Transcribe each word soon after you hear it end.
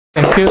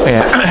Thank you.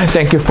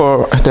 Thank you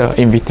for the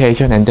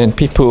invitation, and then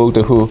people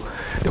who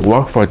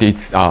work for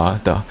this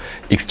the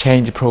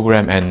exchange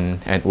program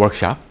and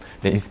workshop.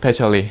 Then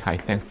especially I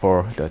thank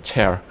for the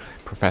chair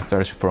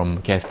professors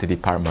from KAIST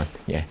department.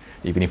 Yeah,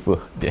 even if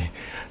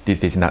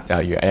this is not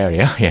your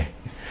area. Yeah.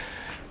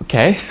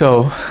 Okay.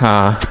 So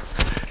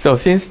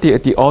since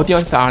the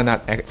audience are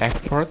not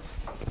experts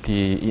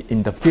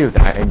in the field,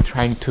 I am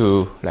trying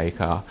to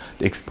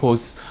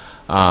expose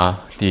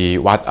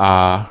what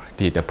are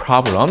the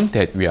problem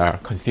that we are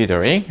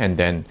considering, and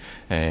then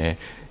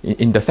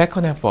in the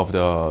second half of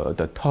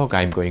the talk,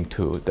 I'm going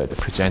to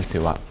present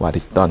what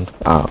is done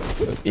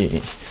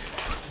here.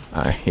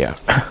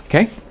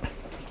 Okay.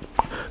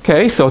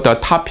 Okay. So the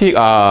topic,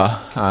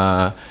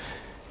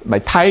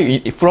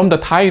 from the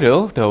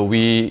title,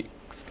 we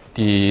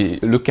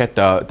look at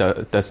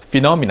the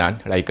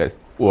phenomenon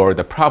or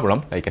the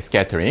problem like a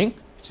scattering,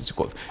 which is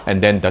called,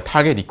 and then the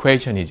target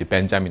equation is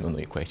Benjamin-Ono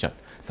equation.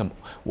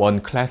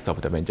 One class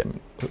of the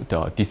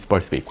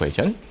dispersive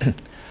equation.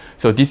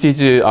 So this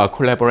is a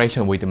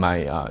collaboration with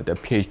my the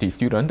PhD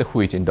student who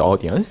is in the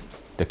audience,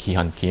 the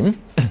Ki-Han Kim.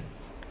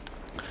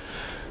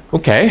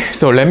 Okay,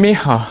 so let me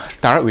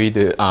start with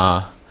the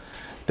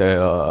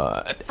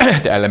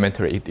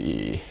elementary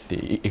the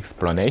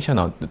explanation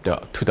of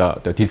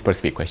the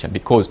dispersive equation,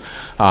 because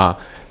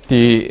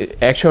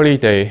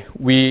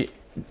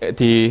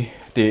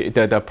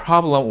the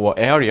problem or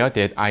area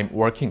that I'm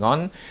working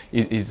on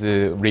is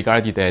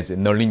regarded as a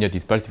nonlinear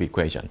dispersive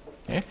equation.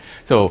 Okay?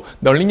 So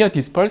nonlinear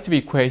dispersive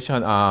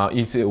equation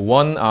is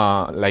one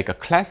like a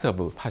class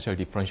of partial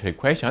differential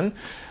equation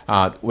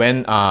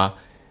when the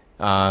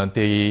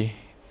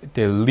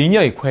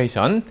linear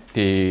equation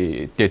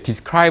they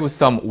describe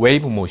some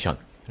wave motion.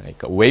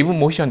 Like a wave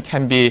motion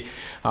can be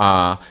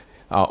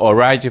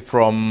arise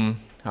from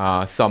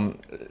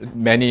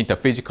many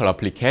physical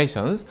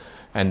applications.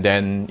 And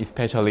then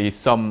especially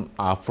some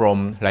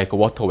from like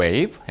water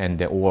wave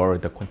or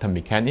the quantum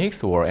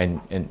mechanics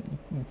and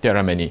there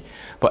are many.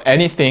 But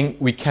anything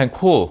we can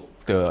call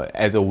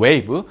as a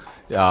wave will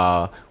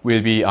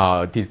be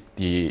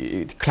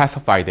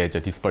classified as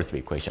a dispersive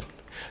equation.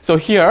 So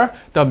here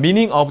the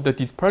meaning of the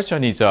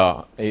dispersion is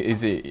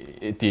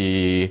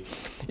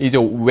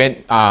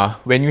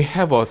when you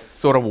have a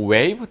sort of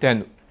wave,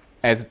 then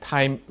as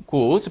time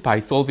goes, by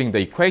solving the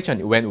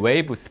equation, when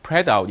waves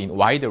spread out in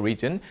wider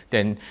region,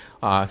 then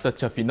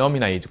such a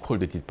phenomena is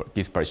called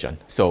dispersion.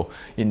 So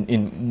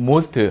in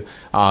most the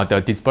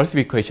dispersive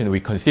equation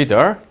we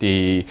consider,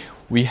 we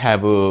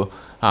have the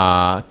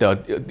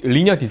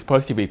linear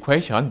dispersive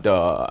equation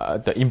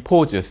the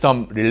imposes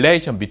some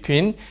relation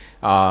between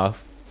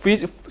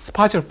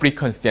spatial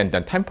frequency and the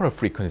temporal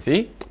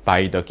frequency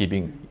by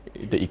giving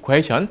the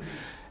equation,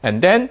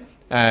 and then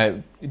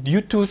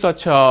due to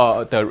such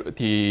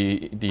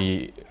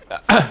the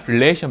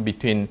relation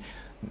between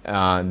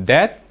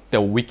that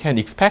we can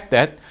expect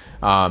that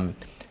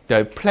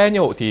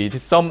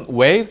some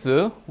waves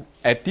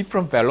at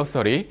different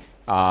velocity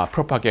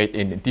propagate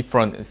in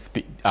different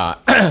speed. So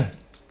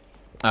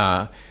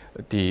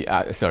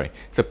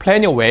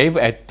planar wave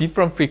at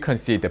different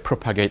frequency they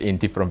propagate in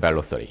different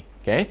velocity.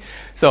 Okay,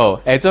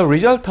 so as a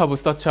result of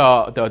such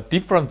the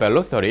different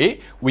velocity,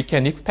 we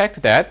can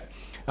expect that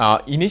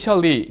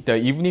initially,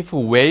 even if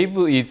wave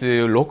is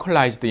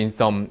localized in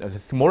some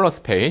smaller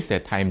space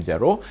at time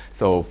zero,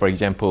 so for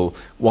example,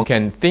 one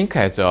can think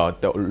as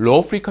the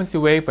low frequency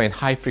wave and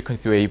high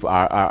frequency wave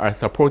are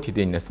supported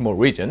in a small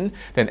region.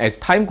 Then as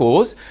time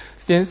goes,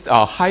 since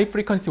high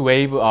frequency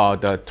wave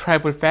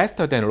travel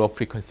faster than low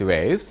frequency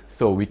waves,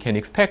 so we can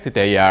expect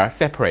they are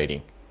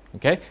separating.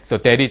 Okay, so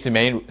that is the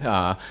main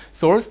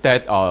source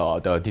that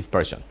the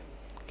dispersion.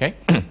 Okay.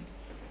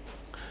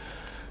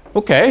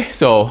 Okay,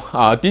 so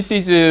this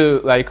is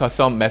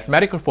some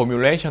mathematical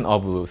formulation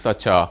of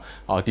such a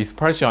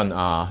dispersion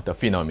the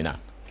phenomena.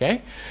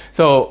 Okay,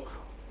 so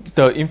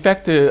in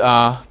fact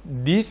the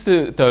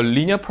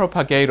linear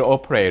propagator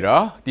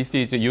operator, this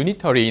is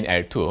unitary in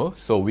L2,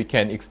 so we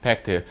can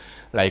expect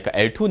like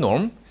L2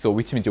 norm. So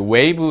which means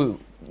wave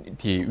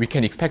we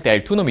can expect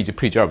L2 norm is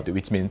preserved,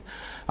 which means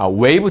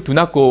wave do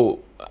not go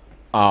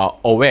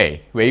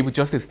away. Wave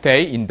just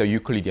stay in the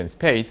Euclidean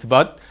space,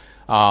 but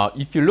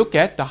if you look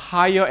at the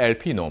higher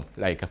LP norm,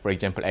 like for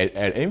example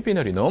L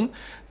infinity norm,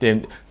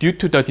 then due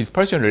to the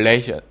dispersion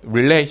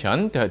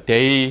relation,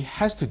 they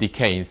has to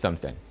decay in some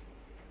sense.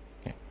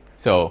 Okay.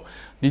 So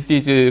this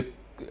is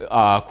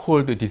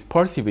called the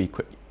dispersive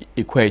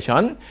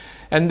equation,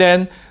 and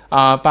then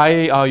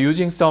by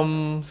using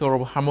some sort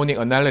of harmonic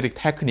analytic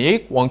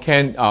technique, one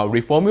can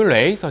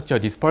reformulate such a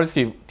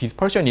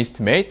dispersion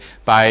estimate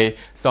by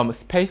some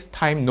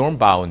space-time norm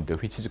bound,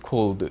 which is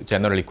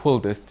generally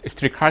called the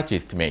Strick-Hartree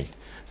estimate.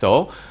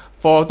 So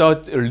for the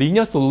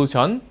linear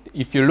solution,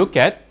 if you look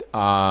at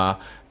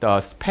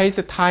the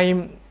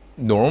space-time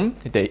norm,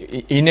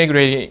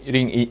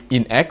 integrating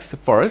in x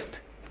first,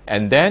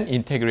 and then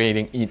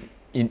integrating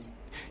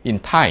in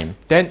time,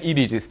 then it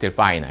is still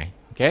finite.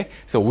 Okay,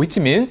 so which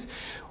means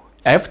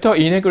after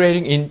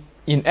integrating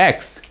in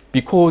x,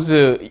 because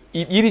it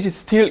is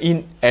still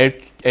in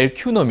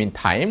LQ norm in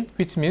time,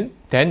 which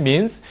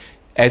means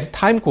as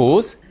time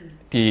goes,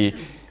 the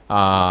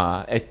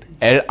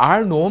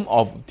LR norm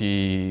of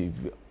the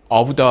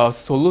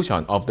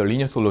solution, of the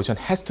linear solution,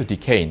 has to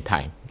decay in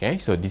time. Okay,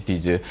 so this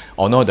is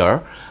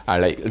another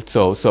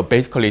so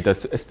basically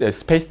the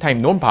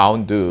space-time norm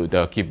bound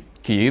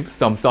give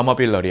some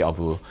summability of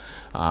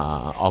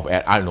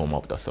LR norm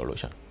of the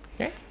solution.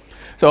 Okay,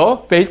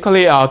 so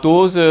basically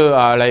those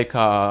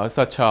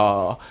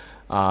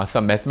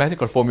some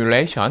mathematical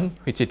formulation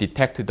which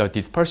detect the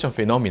dispersion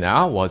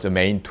phenomena was a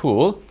main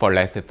tool for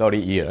last 30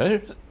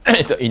 years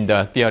in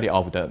the theory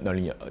of the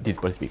nonlinear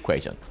dispersive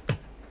equation.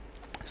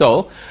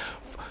 So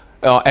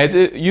as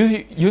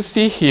you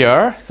see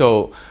here,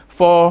 so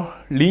for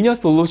linear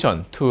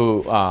solution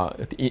to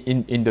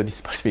in the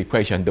dispersive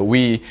equation,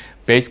 we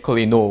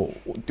basically know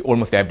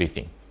almost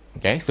everything.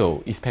 Okay,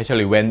 so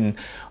especially when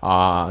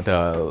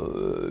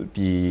the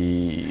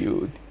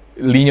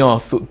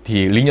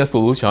linear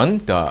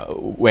solution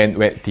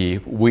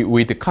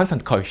with the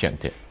constant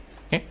coefficient.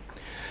 Okay,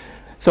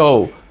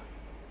 so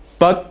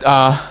but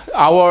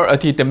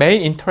the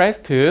main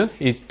interest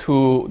is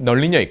to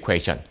nonlinear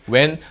equation.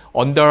 When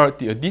under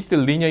this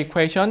linear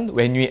equation,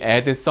 when we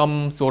add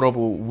some sort of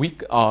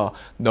weak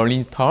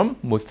nonlinear term,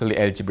 mostly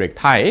algebraic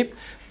type,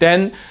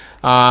 then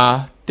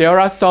there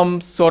are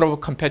some sort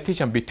of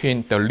competition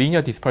between the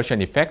linear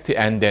dispersion effect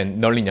and then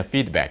nonlinear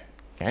feedback.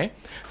 Okay,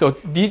 so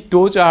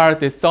those are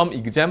some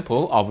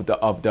example of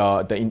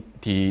the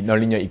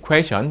nonlinear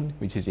equation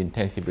which is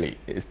intensively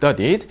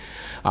studied.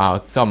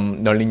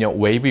 Some nonlinear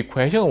wave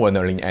equation or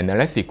nonlinear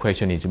analysis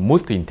equation is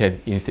most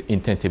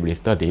intensively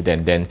studied,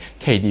 and then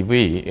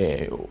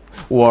KDV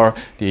or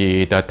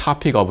the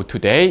topic of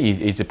today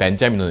is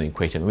Benjamin-Ono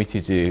equation, which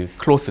is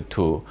closer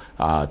to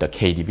the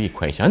KDV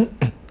equation.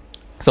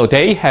 So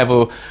they have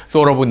a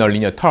sort of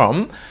nonlinear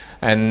term,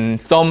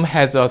 and some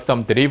has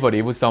some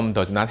derivative, some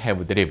does not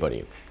have a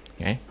derivative.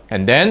 Okay,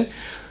 and then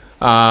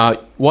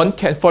one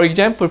can, for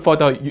example,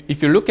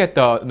 if you look at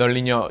the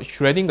nonlinear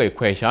Schrödinger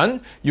equation,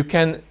 you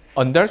can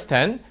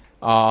understand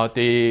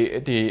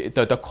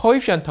the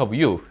coefficient of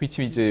u, which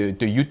is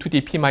the u to the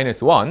p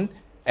minus 1,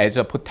 as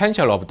a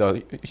potential of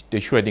the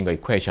Schrödinger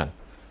equation.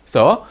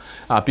 So,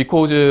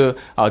 because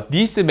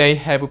this may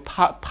have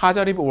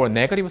positive or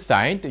negative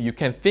sign, you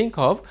can think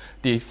of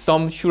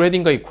some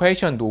Schrödinger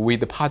equation with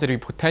the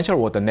positive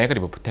potential or the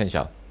negative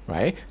potential,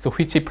 right? So,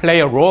 which play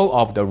a role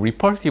of the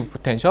repulsive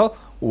potential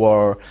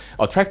or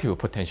attractive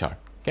potential.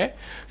 Okay,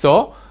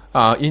 so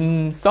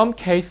in some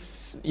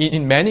case,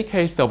 in many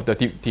cases of the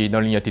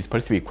nonlinear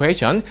dispersive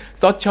equation,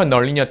 such a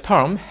nonlinear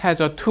term has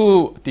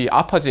the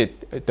opposite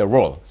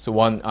role. So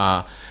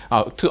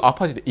two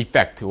opposite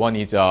effect. One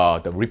is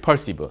the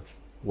repulsive,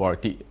 or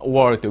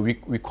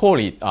we call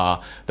it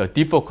the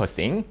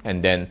defocusing,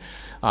 and then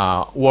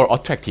or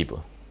attractive,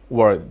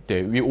 or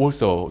we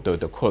also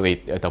call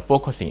it the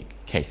focusing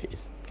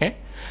cases. Okay,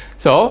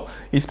 so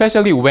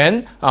especially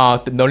when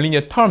the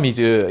nonlinear term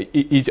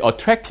is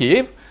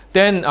attractive,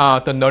 then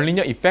the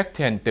nonlinear effect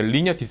and the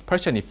linear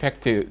dispersion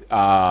effect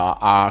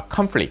are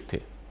conflict.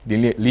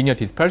 The linear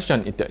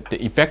dispersion,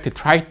 the effect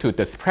try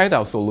to spread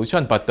out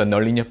solution, but the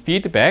nonlinear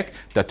feedback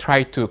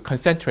try to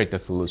concentrate the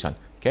solution.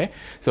 Okay,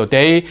 so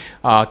they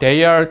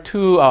are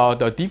two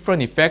the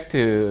different effect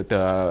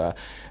the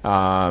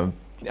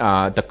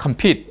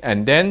compete,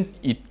 and then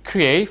it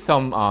creates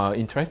some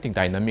interesting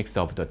dynamics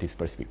of the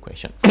dispersive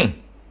equation.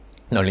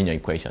 Nonlinear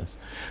equations.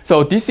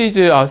 So this is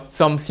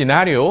some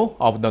scenario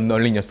of the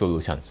nonlinear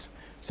solutions.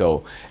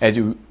 So as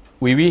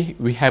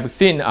we have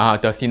seen,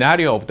 the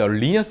scenario of the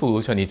linear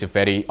solution is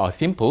very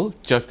simple,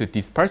 just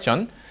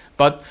dispersion.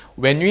 But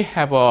when we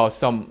have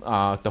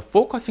the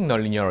focusing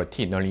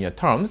nonlinear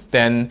terms,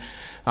 then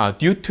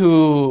due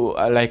to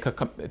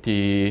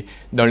the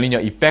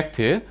nonlinear effect,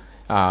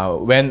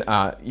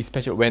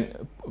 especially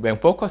when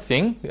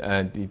focusing,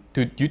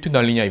 due to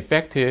nonlinear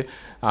effect,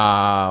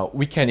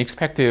 we can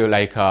expect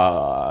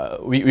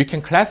we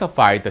can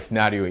classify the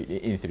scenario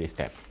in 3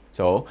 steps.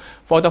 So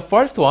for the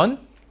first one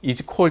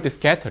is called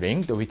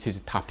scattering, which is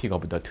the topic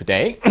of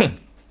today.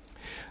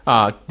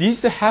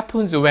 This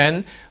happens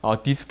when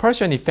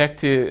dispersion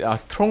effect are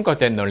stronger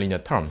than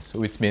nonlinear terms,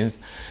 which means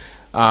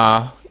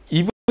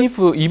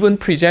even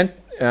present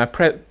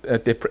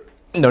the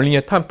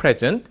nonlinear term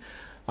present,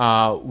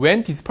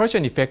 when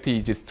dispersion effect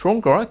is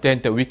stronger,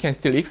 then we can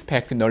still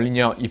expect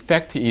nonlinear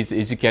effect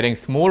is getting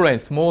smaller and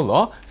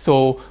smaller.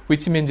 So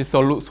which means the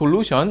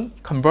solution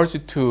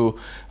converges to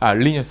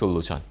linear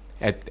solution,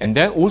 and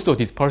then also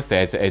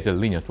disperses as a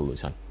linear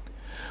solution.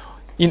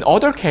 In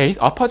other case,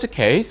 opposite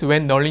case,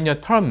 when nonlinear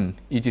term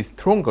is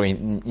stronger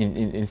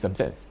in some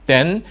sense,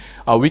 then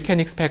we can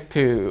expect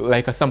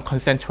some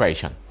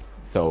concentration.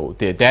 So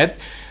that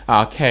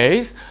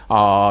case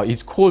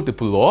is called the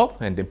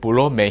blow-up, and the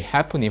blow-up may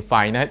happen in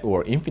finite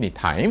or infinite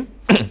time.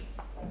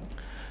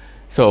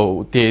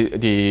 So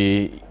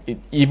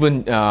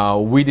even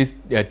with this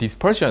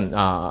dispersion,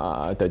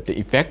 the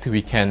effect,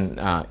 we can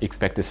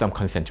expect some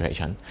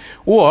concentration.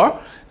 Or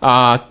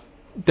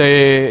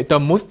the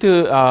most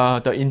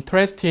the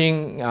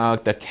interesting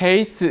the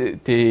case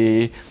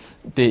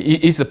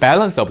is the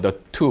balance of the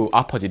two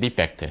opposite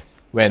effects.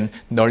 When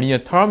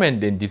nonlinear term and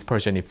then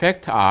dispersion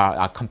effect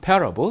are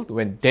comparable,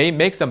 when they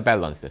make some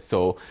balance.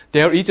 So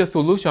there is a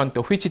solution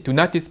to which do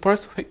not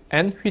disperse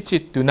and which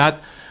do not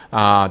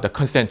the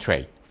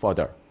concentrate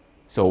further.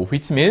 So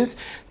which means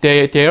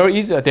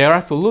there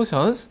are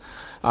solutions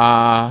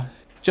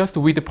just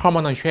with the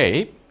permanent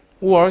shape,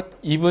 or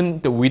even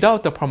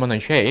without the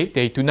permanent shape,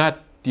 they do not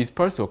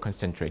disperse or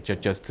concentrate,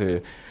 just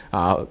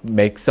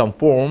make some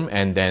form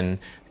and then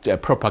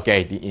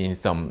propagate in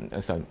some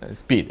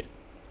speed.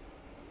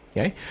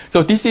 Okay,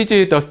 so this is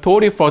the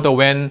story for the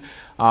when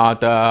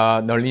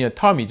the nonlinear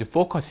term is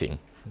focusing.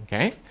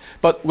 Okay,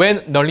 but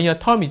when nonlinear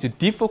term is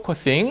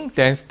defocusing,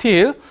 then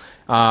still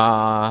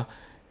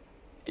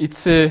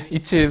it's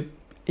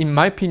in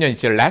my opinion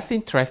it's less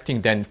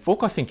interesting than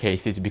focusing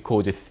cases,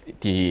 because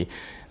the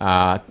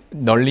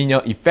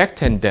nonlinear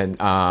effect and then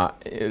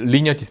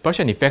linear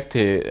dispersion effect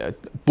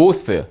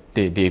both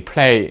they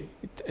try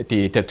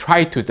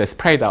to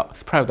spread out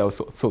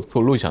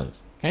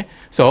solutions. Okay?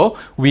 So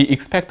we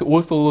expect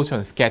all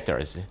solutions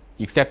scatters,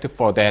 except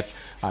for that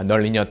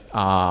nonlinear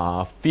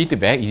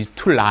feedback is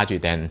too large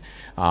than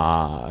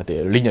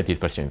the linear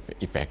dispersion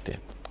effect.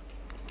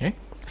 Okay?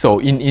 So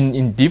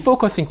in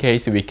defocusing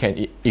case, we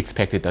can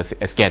expect it as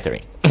a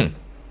scattering so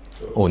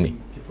only.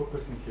 In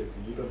defocusing case,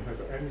 you don't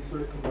have any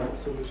soliton-like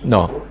solution?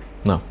 No.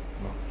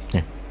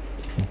 Yeah.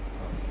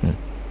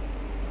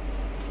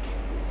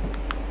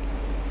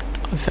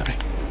 Oh, sorry.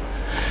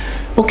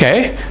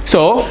 Okay,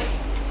 so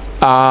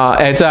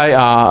as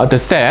I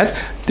said,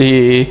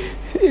 the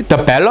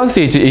balance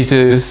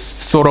is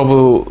sort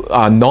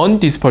of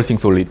non-dispersing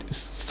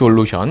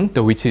solution,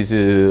 which is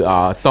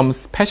some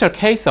special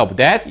case of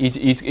that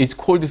is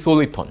called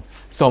soliton.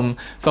 Some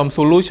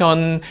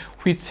solution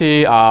which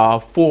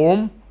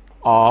form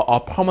a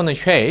permanent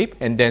shape,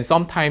 and then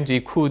sometimes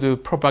it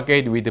could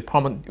propagate with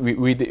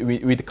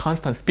with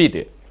constant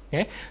speed.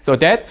 Okay, so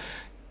that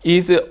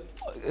is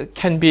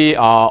can be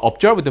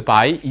observed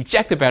by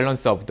exact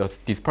balance of the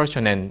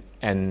dispersion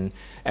and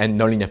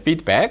nonlinear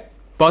feedback.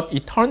 But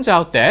it turns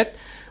out that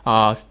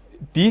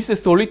this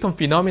soliton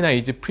phenomena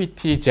is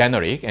pretty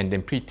generic and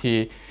then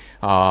pretty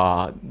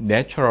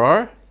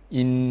natural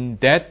in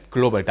that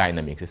global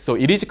dynamics. So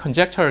it is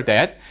conjecture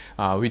that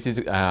which is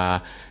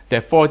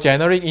that for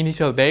generic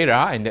initial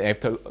data, and then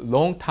after a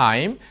long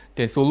time,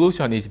 the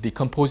solution is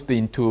decomposed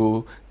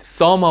into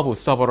sum of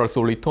several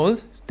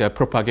solitons that are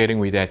propagating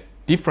with that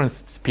different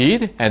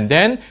speed, and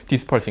then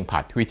dispersing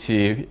part, which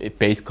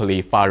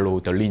basically follow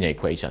the linear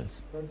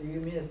equations. So do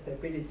you mean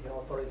stability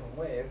of soliton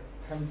wave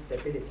time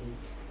stability?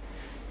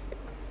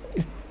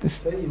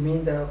 So you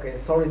mean that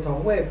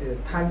soliton wave is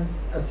time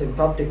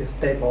asymptotic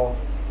stable?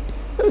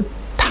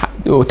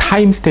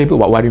 Time stable?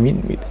 What do you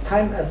mean?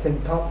 Time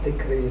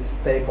asymptotically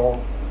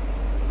stable.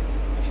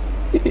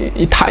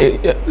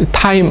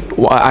 Time.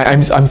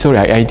 I'm sorry.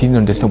 I didn't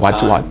understand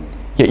what.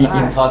 Yeah,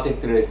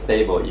 asymptotically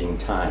stable in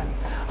time.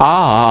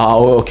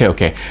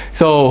 Okay.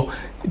 So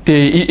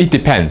it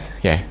depends.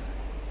 Yeah,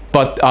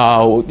 but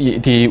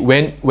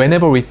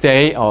whenever we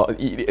say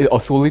a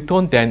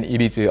soliton, then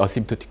it is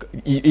asymptotic.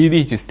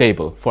 It is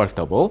stable first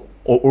of all,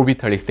 or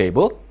orbitally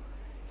stable,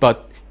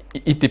 but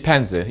it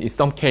depends. In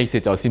some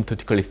cases,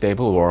 asymptotically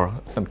stable, or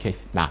some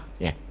cases not.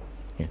 Yeah.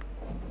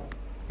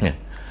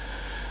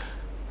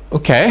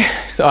 Okay,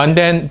 so and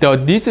then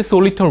this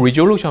soliton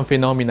resolution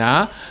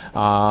phenomena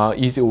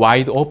is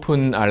wide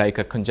open, like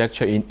a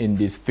conjecture in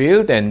this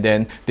field, and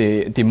then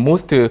the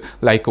most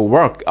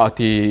work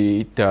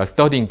the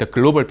studying the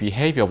global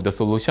behavior of the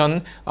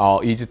solution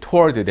is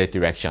toward that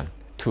direction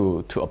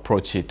to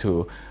approach it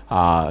to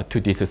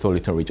this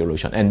soliton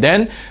resolution, and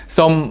then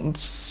some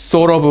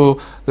sort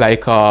of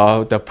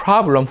the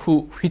problem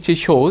which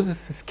shows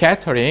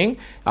scattering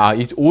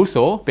is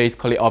also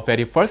basically a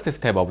very first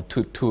step of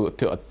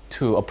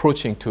to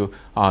approaching to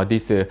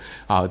this the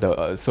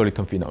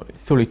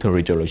soliton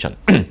resolution.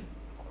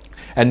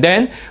 And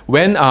then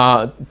when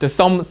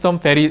some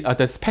very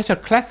the special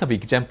class of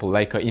example,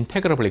 like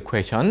integrable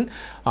equation,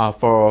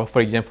 for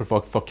example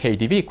for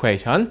KdV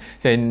equation,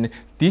 then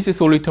this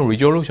soliton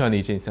resolution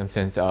is in some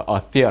sense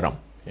a theorem.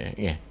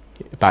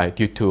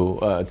 Due to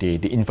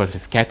the inverse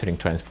scattering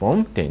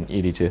transform, then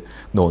it is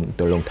known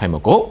a long time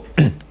ago.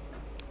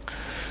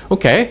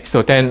 Okay,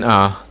 so then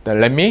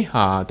let me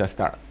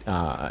start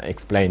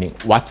explaining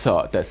what's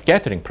the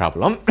scattering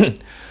problem.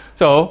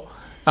 So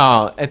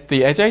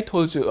as I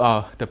told you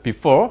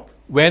before,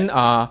 when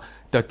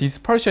the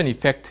dispersion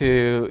effect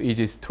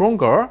is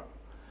stronger,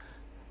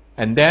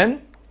 and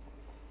then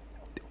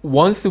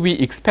once we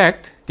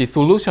expect the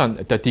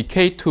solution, the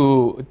decay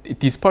to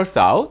disperse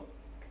out,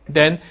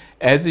 then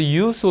as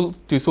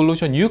the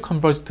solution U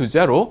converges to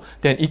zero,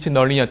 then each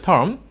nonlinear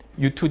term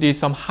U to the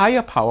some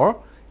higher power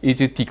is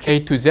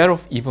decayed to zero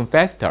even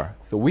faster.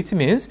 So which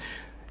means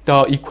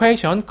the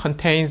equation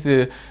contains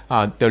the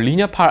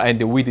linear part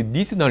and with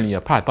this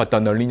nonlinear part, but the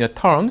nonlinear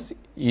terms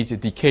is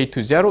decay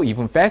to zero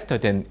even faster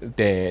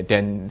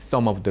than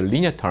some of the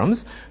linear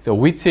terms.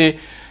 So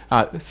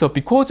so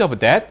because of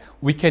that,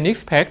 we can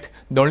expect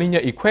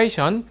nonlinear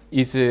equation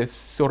is a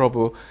sort of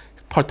a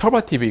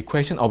perturbative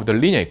equation of the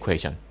linear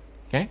equation.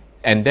 Okay,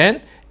 and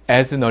then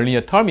as the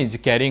nonlinear term is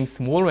getting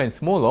smaller and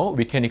smaller,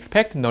 we can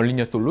expect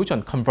nonlinear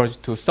solution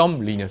converge to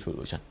some linear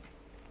solution.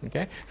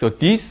 Okay, so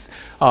this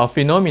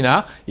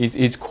phenomena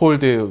is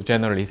called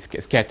generalized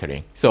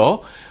scattering.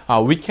 So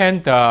we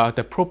can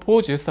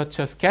propose such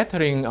a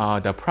scattering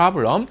the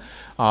problem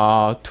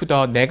to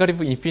the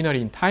negative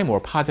infinity in time or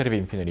positive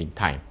infinity in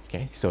time.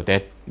 Okay, so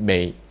that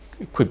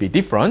could be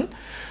different.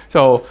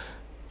 So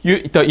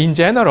in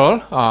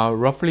general,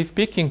 roughly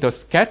speaking, the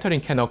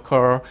scattering can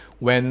occur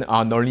when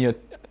nonlinear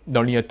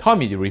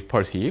term is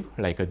repulsive,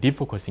 like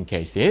defocusing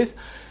cases.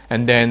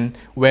 And then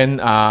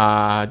when,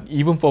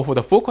 even for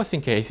the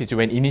focusing cases,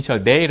 when initial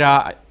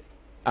data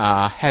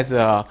has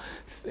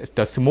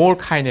the small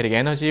kinetic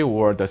energy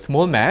or the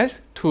small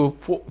mass to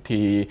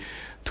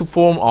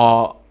form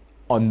a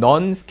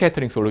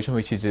non-scattering solution,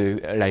 which is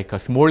like a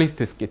smallest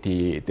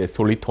the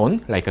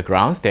soliton, like a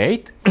ground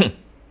state,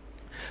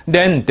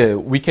 then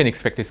we can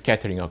expect the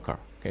scattering occur.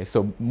 Okay,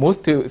 so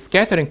most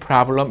scattering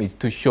problem is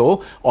to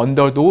show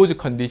under those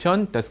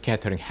conditions the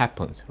scattering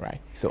happens, right?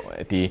 So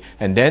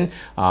and then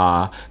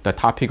the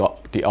topic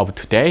of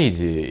today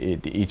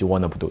is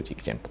one of those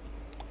examples.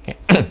 Okay.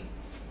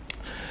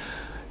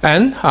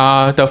 And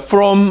the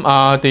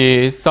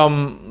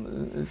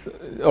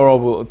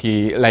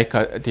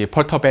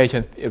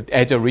perturbation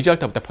as a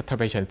result of the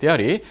perturbation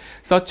theory,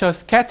 such as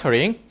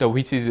scattering,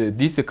 which is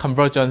this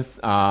convergence,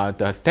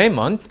 the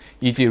statement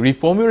is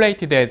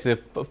reformulated as a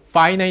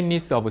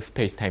finiteness of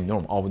space-time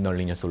norm of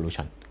nonlinear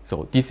solution.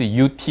 So this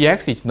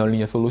UTX is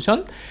nonlinear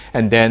solution,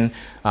 and then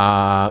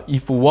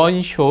if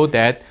one show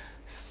that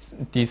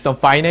some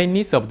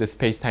finiteness of the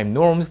space-time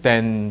norms,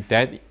 then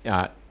that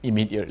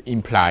immediately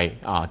imply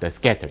the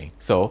scattering.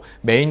 So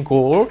main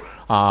goal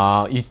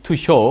is to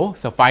show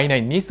the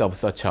finiteness of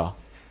such a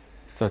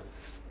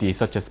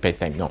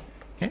space-time norm.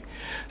 Okay,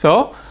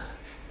 so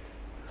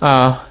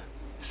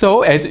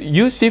as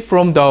you see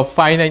from the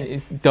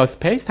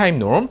space-time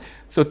norm,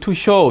 so to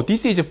show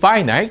this is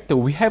finite,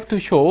 we have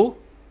to show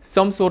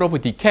some sort of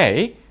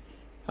decay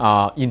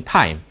in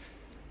time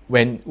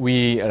when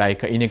we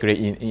integrate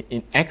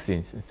in x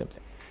in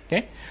something.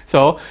 Okay,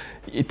 so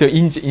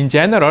in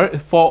general,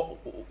 for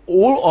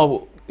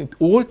all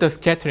the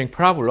scattering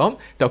problem,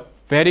 the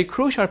very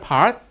crucial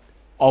part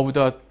of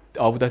the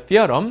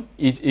theorem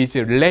is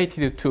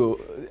related to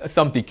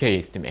some decay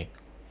estimate,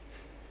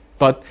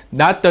 but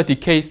not the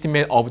decay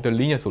estimate of the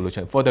linear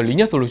solution. For the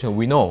linear solution,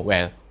 we know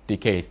well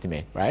decay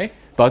estimate, right?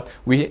 But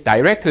we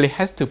directly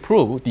has to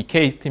prove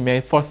decay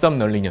estimate for some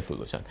nonlinear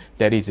solution.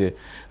 That is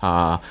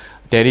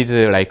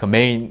like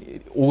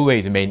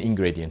always main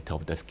ingredient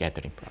of the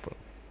scattering problem.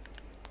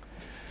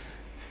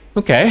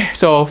 Okay,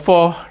 so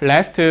for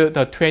last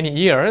 20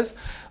 years,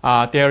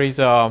 there is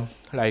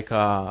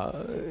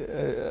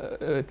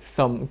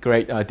some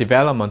great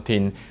development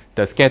in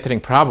the scattering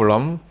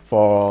problem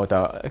for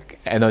the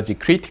energy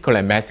critical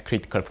and mass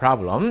critical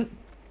problem,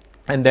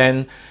 and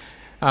then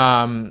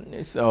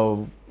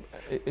so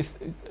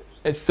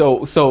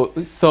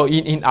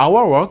in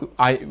our work,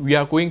 we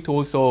are going to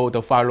also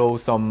follow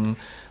some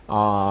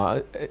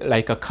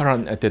like a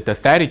current the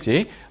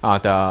strategy,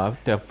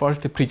 the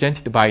first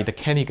presented by the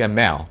Koenig and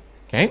Mel.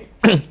 Okay,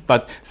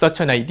 but such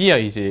an idea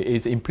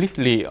is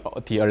implicitly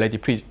already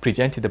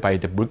presented by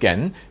the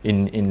Bruggen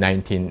in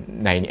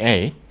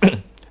 1998.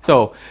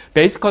 So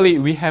basically,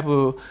 we have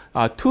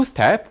two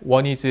steps.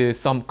 One is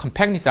some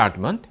compactness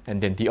argument,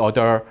 and then the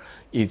other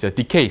is a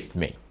decay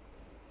estimate.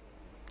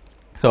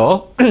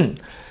 So,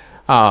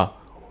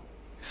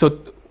 so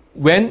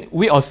when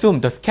we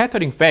assume the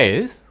scattering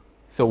phase,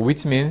 so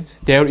which means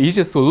there is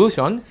a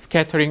solution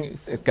scattering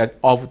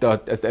of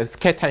the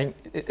scattering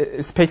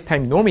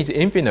space-time norm is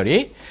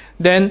infinity,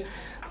 then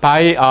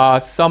by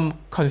some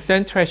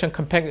concentration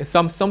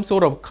some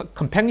sort of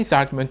compactness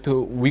argument,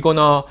 we're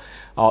gonna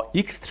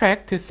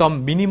extract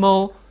some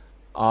minimal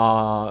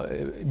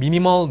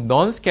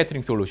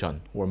non-scattering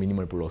solution or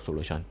minimal Bloch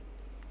solution.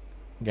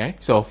 Okay,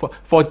 so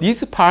for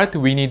this part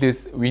we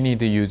need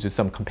to use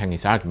some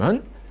compactness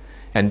argument,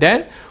 and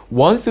then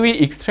once we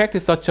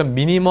extract such a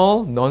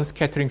minimal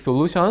non-scattering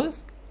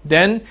solutions,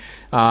 then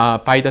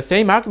by the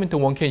same argument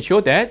one can show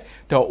that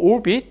the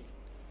orbit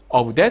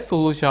of that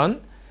solution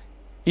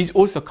is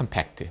also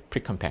compact,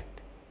 pre-compact.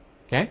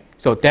 Okay,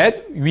 so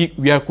that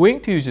we are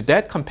going to use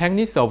that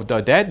compactness of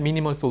that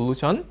minimal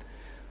solution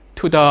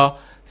to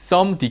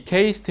some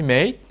decay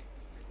estimate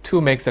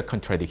to make the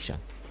contradiction.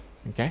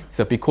 Okay,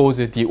 so because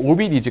the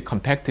orbit is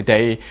compact,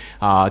 it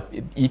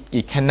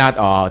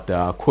cannot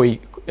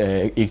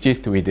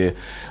exist with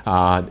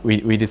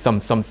some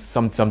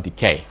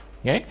decay.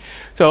 Okay,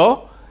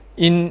 so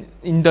in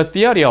the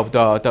theory of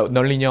the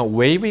nonlinear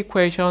wave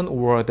equation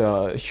or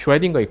the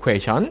Schrödinger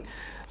equation,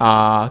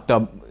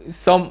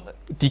 some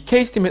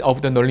decay estimate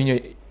of the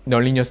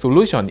nonlinear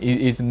solution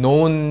is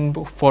known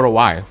for a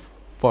while,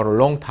 for a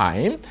long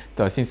time,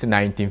 since the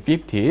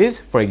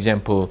 1950s. For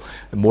example,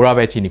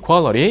 Moravec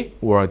inequality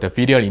or the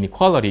virial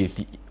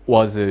inequality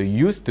was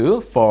used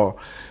to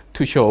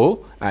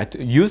show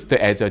used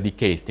as a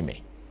decay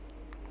estimate.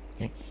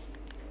 Okay.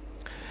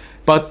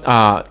 But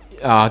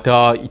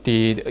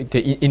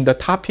in the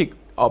topic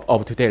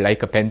of today,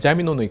 like a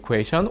Benjamin-Ono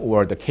equation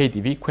or the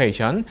KDV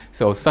equation,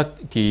 so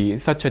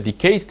such a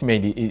decay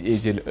estimate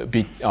is a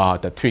bit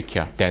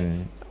trickier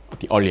than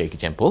the earlier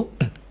example.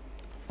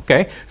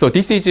 Okay, so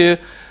this is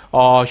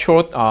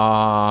short.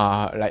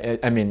 I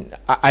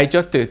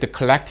just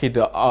collected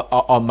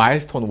a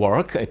milestone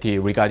work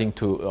regarding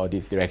to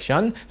this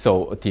direction.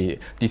 So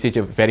this is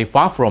very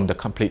far from the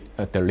complete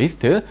the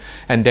list.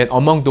 And then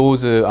among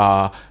those,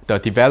 the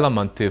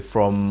development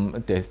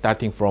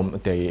starting from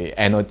the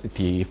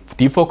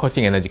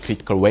defocusing energy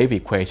critical wave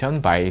equation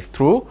by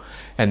Struve,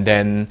 and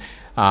then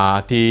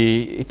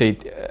the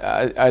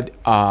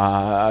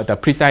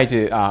precise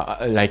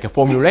like a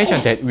formulation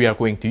that we are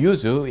going to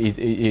use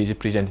is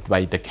presented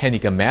by the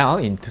Kennigan-Mel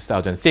in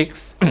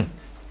 2006.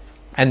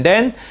 And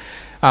then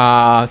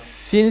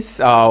since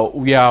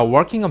we are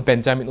working on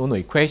Benjamin-Ono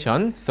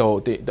equation, so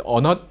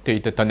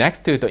the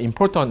next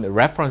important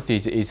reference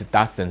is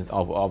Dawson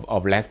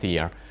of last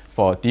year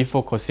for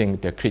defocusing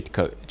the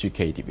critical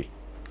GKDV.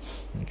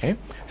 Okay,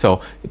 so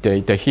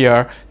he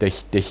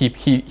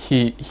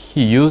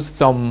used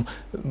some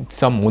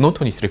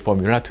monotonicity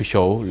formula to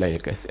show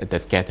like the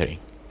scattering.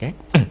 Okay.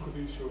 Could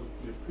you show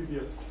the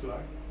previous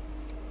slide?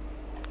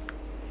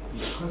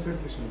 The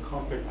concentration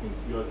compactness.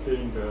 You are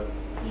saying that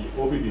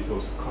the orbit is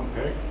also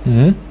compact.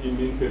 Mm-hmm. It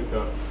means that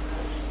the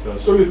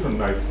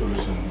soliton-like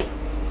solution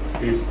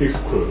is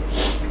excluded.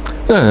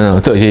 No.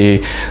 So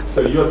you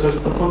are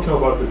just talking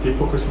about the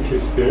defocusing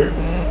case there.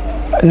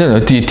 No.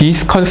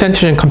 These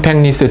concentration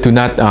compactness do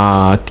not.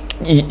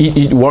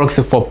 It works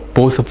for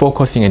both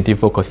focusing and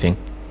defocusing.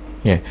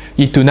 Yeah,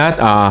 it do not.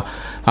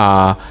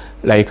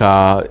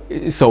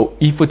 So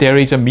if there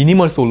is a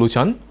minimal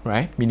solution,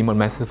 right, minimal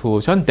mass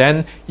solution,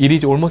 then it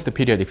is almost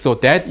periodic. So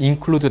that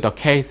includes the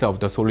case of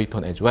the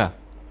soliton as well.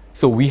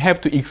 So we have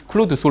to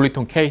exclude the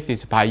soliton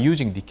cases by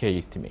using decay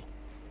estimate.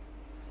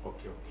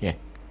 Okay. Yeah.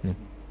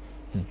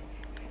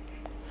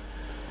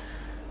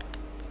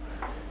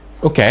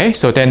 Okay,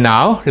 so then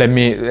now let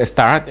me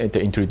start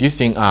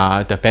introducing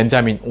the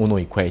Benjamin-Ono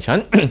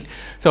equation.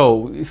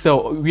 so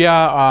we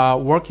are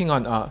working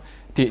on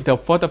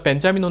for the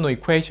Benjamin-Ono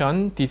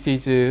equation. This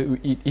is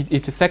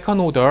it's a second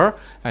order,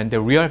 and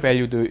the real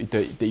value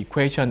the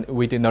equation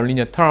with a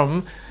nonlinear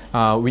term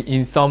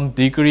in some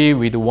degree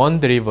with one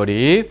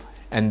derivative,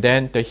 and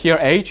then here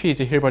H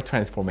is a Hilbert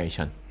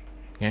transformation.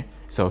 Okay.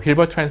 So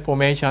Hilbert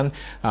transformation,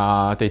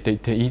 the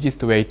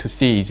easiest way to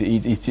see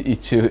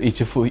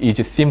it's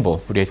a symbol,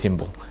 Fourier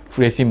symbol.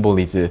 Fourier symbol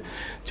is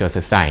just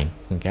a sign.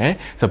 Okay.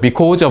 So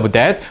because of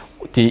that,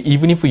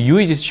 even if we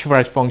use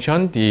Schwarz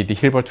function, the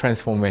Hilbert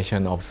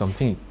transformation of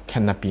something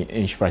cannot be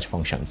in Schwarz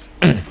functions.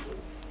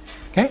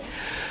 Okay.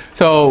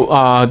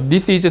 So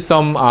this is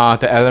some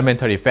the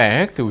elementary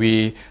fact.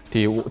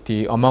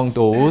 Among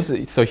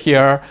those. So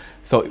here,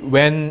 so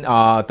when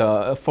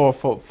for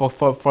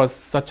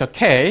such a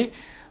K.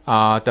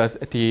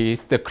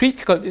 The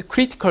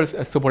critical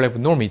Sobolev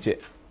norm is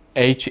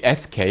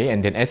HSK,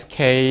 and then SK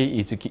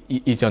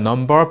is a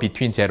number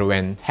between 0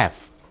 and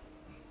half.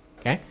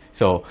 Okay,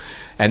 so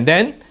and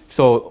then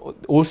so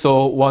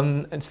also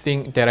one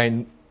thing that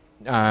I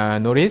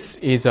notice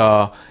is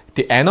the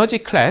energy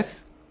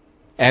class.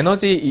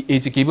 Energy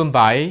is given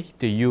by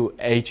the U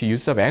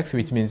sub x,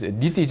 which means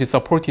this is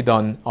supported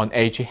on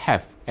H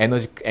half.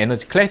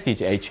 Energy class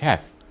is H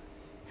half.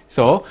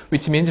 So,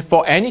 which means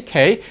for any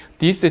K,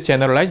 this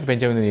generalized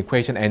Benjamin-Ono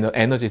equation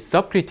energy is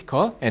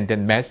subcritical, and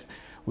then mass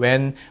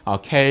when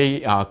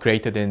K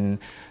greater than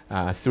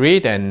 3,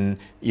 then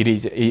it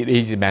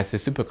is mass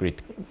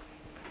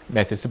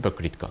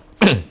supercritical.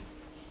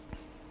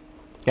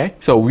 Okay,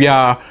 so we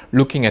are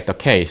looking at the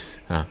case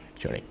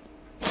actually.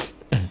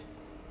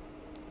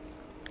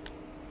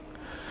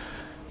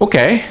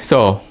 Okay,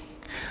 so.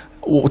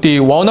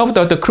 One of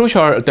the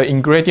crucial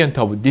ingredient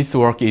of this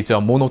work is a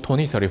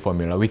monotonicity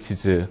formula, which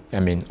is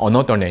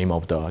another name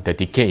of the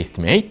decay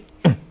estimate.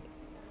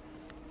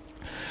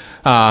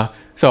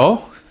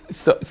 So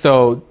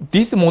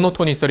this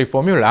monotonicity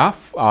formula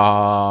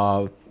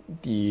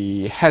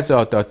has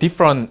the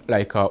different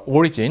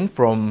origin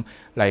from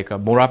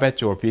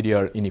Moravec or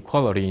virial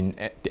inequality in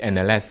the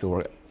NLS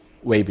or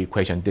wave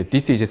equation.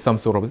 This is some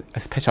sort of a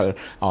special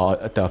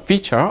the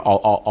feature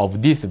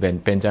of this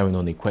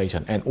Benjamin-Ono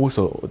equation, and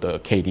also the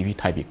KDV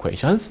type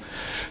equations.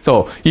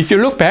 So if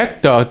you look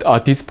back the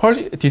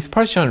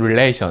dispersion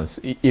relations,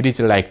 it is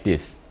like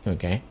this.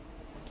 Okay,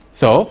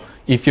 so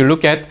if you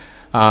look at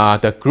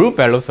the group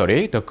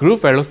velocity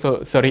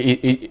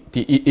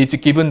is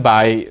given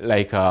by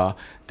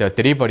the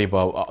derivative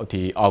of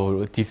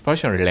our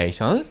dispersion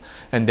relations,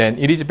 and then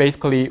it is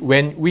basically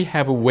when we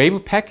have a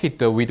wave packet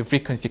with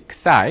frequency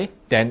psi,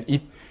 then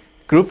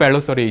group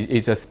velocity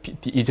is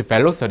a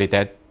velocity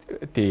that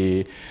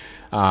the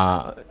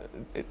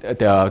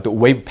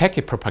wave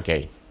packet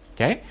propagate.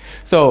 Okay,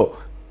 so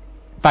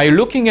by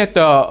looking at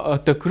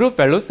the group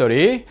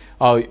velocity,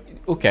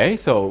 okay,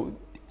 so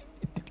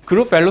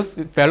group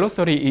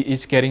velocity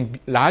is getting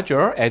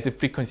larger as the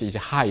frequency is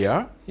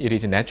higher. It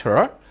is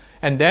natural.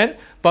 And then,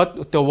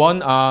 but the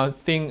one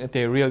thing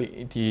they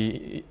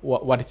really,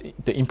 what is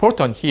the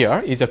important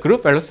here is the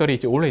group velocity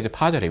is always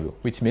positive,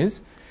 which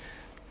means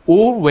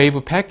all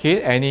wave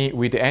packet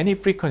with any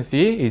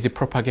frequency is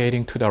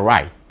propagating to the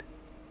right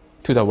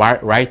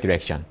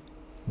direction.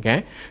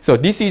 Okay, so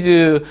this is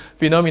a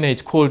phenomenon.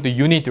 It's called the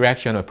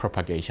unidirectional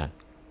propagation.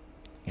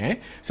 Okay,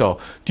 so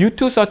due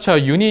to such a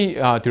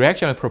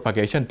unidirectional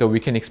propagation, we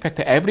can expect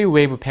every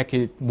wave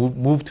packet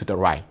move to the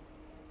right.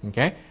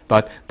 Okay,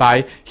 but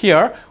by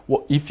here,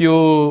 if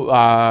you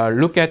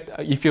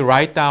if you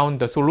write down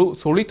the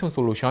soliton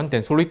solution,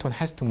 then soliton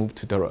has to move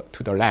to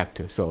the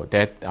left. So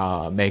that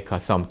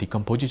makes some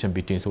decomposition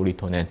between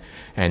soliton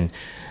and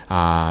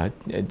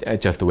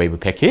just wave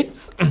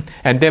packets.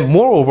 And then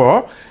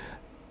moreover,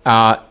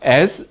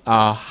 as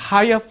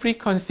higher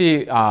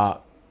frequency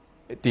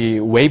the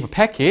wave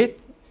packet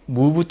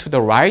move to the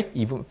right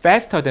even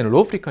faster than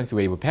low frequency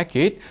wave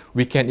packet,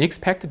 we can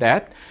expect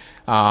that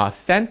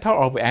center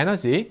of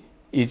energy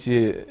is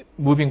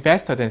moving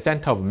faster than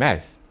center of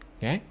mass.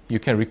 Okay? You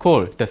can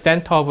recall the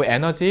center of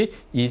energy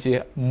is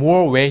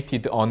more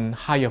weighted on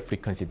higher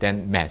frequency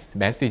than mass.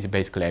 Mass is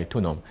basically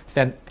L2 norm.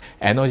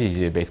 Energy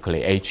is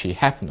basically H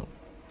half norm.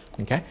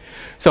 Okay?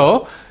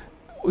 So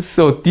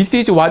this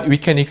is what we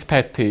can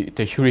expect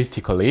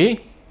heuristically,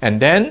 and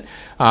then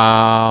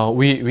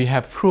we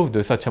have proved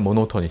such a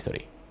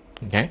monotonicity.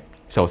 Okay,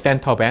 so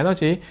center of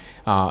energy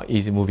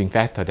is moving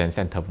faster than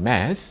center of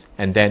mass,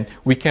 and then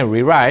we can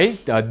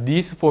rewrite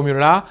this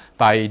formula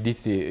by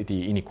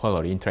the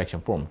inequality interaction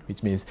form,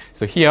 which means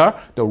so here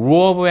the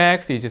rho of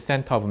x is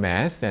center of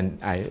mass and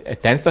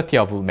density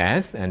of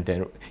mass, and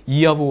then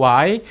E of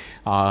y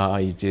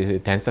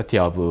is density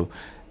of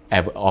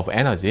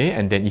energy,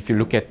 and then if you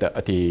look at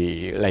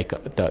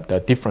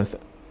the difference,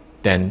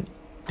 then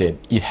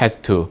it has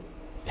to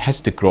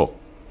grow.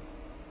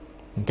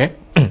 Okay.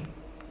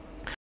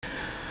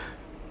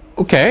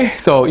 Okay,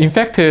 so in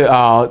fact,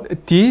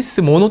 this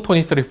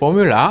monotonicity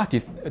formula,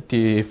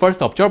 the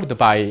first observed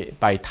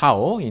by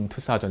Tao in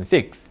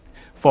 2006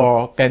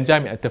 for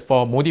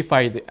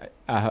modified,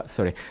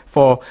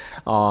 for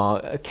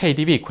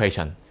KdV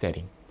equation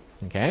setting.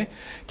 Okay,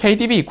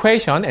 KdV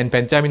equation and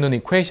Benjamin-Ono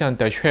equation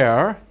they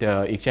share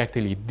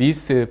exactly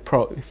this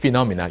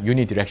phenomena,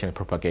 unidirectional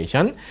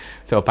propagation.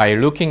 So by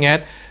looking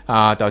at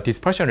the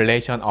dispersion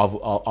relation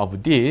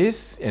of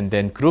this and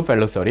then group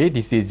velocity,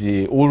 this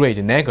is always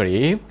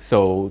negative.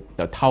 So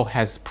the Tao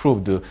has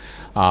proved the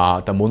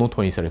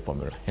monotonicity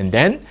formula. And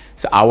then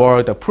so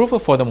the proof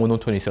for the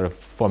monotonicity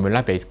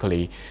formula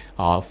basically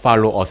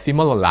follow a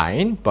similar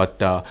line, but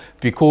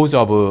because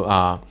of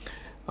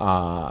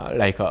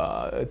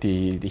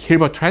the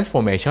Hilbert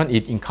transformation,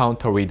 it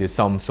encountered with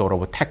some sort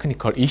of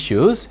technical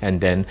issues, and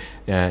then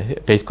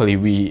basically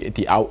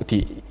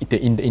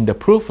in the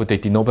proof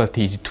the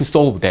novelty is to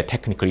solve the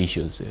technical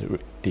issues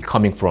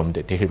coming from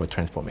the Hilbert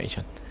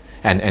transformation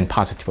and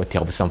positivity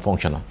of some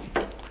functional.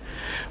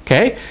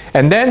 Okay,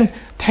 and then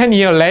 10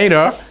 years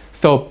later,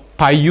 so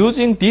by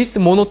using this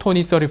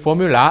monotonicity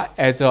formula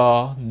as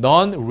a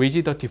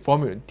non-rigidity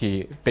formula,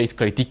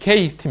 basically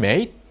decay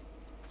estimate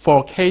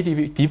for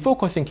KdV,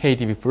 defocusing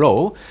KdV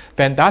flow,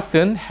 Van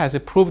Dassen has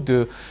proved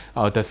the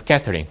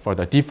scattering for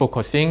the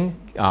defocusing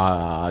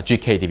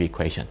GKdV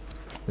equation,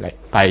 like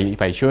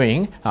by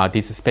showing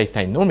this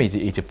space-time norm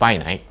is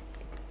finite.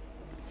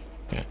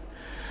 Okay.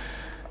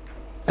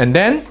 And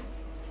then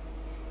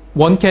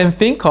one can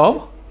think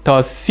of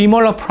the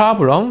similar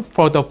problem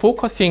for the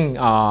focusing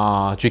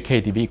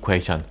GKdV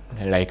equation.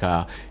 Like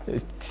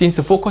since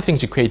focusing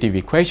GKdV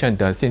equation,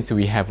 since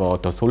we have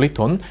the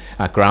soliton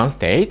ground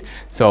state,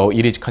 so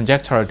it is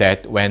conjectural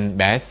that when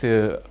mass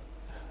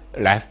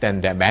less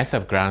than the mass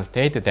of ground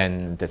state,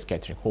 then the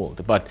scattering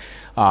hold. But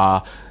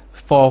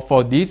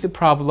for this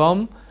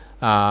problem,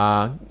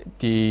 no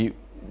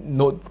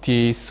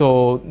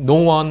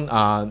one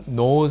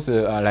knows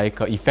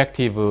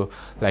effective a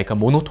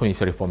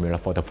monotonicity formula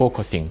for the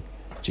focusing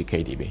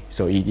GKdV.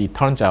 So it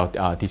turns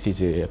out this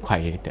is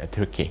quite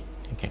tricky.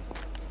 Okay.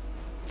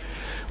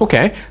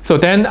 Okay, so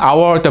then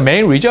the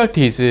main result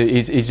is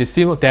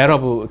similar that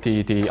of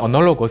the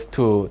analogous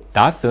to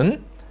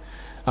Dassen.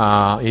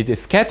 It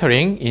is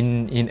scattering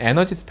in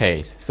energy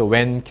space. So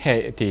when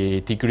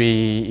the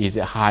degree is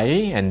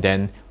high, and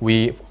then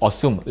we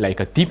assume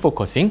like a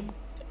defocusing,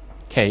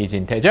 K is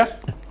integer,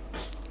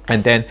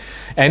 and then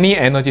any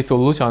energy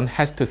solution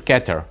has to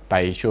scatter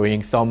by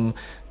showing some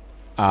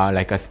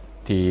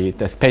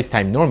the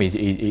space-time norm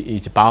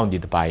is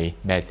bounded by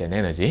mass and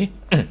energy.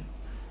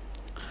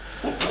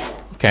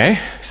 Okay,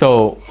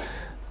 so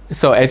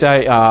as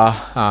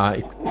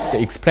I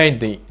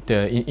explained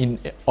in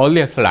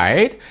earlier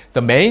slide,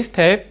 the main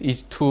step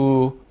is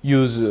to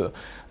use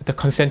the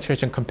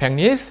concentration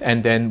compactness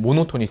and then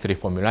monotonicity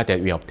formula that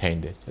we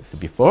obtained just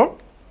before.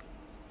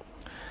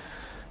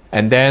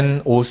 And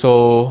then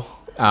also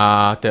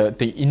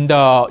in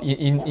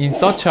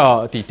such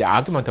the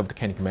argument of the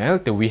kinetic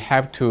melt, we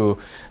have to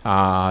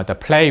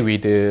play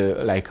with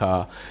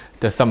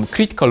some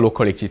critical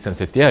local existence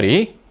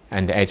theory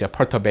and as a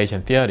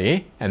perturbation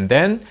theory, and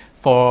then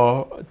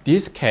for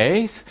this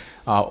case,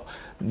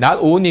 not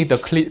only the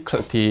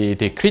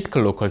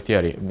critical local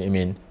theory, I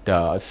mean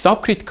the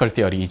subcritical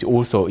theory is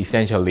also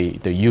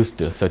essentially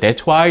used. So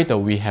that's why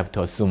we have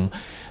to assume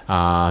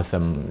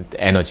some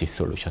energy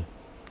solution.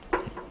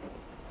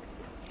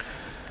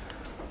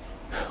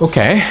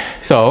 Okay,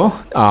 so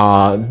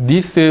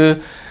this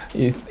is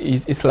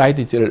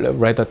slightly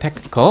rather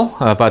technical,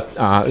 but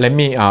let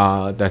me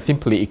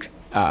simply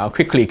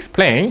quickly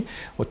explain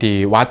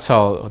what's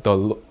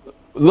the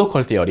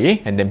local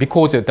theory, and then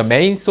because the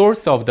main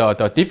source of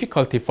the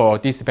difficulty for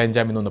this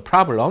Benjamin-Ono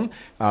problem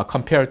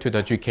compared to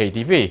the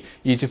GKDV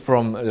is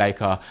from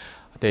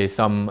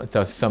some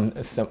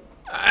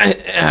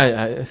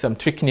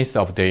trickiness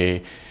of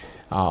this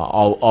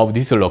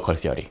local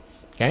theory.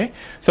 Okay,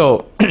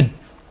 so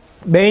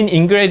main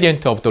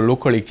ingredient of the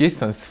local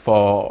existence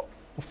for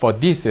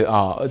this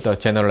the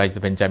generalized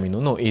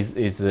Benjamin-Ono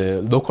is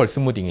local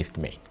smoothing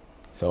estimate.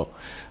 So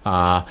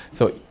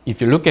if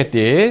you look at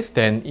this,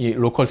 then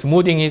local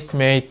smoothing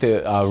estimate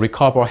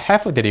recover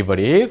half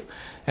derivative,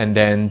 and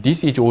then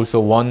this is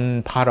also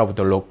one part of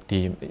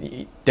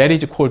that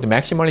is called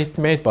maximal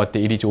estimate, but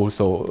it is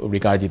also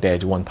regarded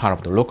as one part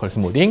of the local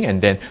smoothing,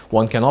 and then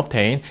one can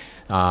obtain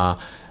the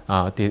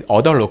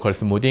other local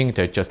smoothing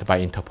just by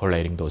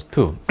interpolating those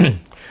two.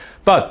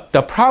 But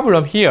the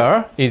problem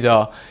here is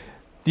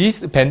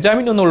this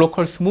Benjamin-Ono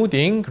local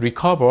smoothing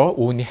recover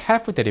only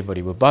half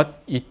derivative,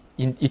 but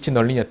in each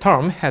nonlinear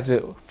term has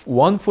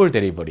one full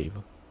derivative.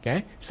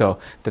 Okay, so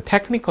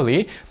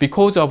technically,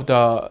 because of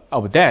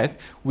that,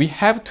 we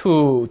have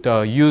to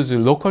use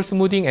local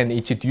smoothing and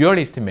its dual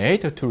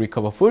estimate to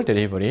recover full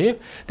derivative.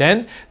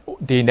 Then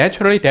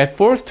naturally that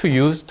forced to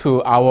use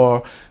to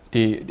our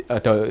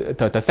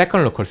the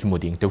second local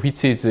smoothing,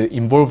 which is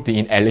involved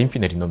in L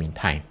infinity norm in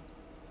time.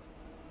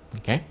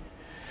 Okay,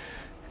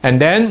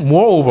 and then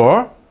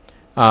moreover,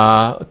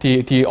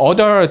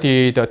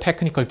 the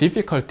technical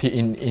difficulty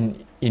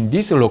in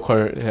this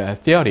local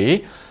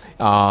theory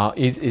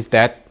is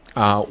that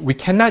we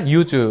cannot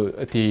use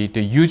the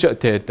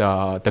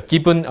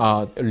given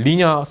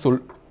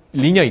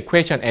linear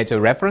equation as a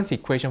reference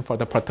equation for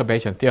the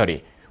perturbation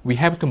theory. We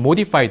have to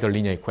modify the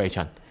linear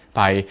equation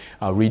by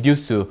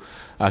reduce to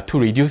our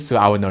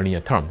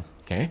nonlinear term.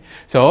 Okay,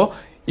 so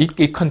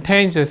it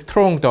contains a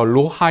strong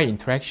low-high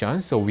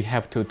interaction, so we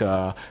have to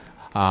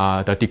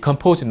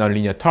decompose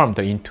nonlinear term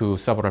into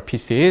several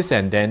pieces,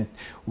 and then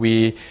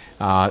we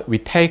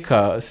take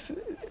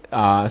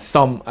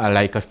some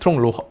like a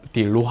strong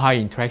low-high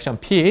interaction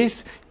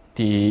piece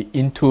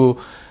into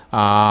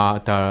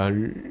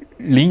the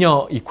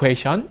linear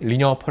equation,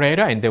 linear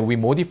operator, and then we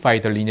modify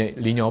the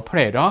linear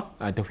operator,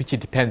 which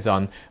depends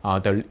on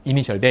the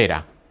initial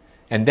data.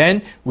 And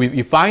then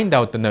we find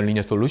out the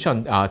nonlinear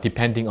solution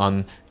depending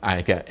on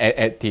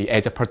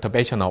as a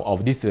perturbation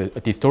of this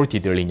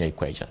distorted linear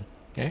equation.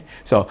 Okay,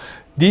 so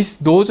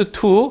those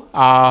two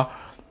are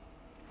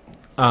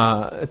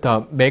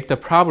make the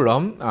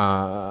problem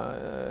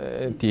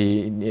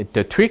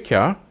the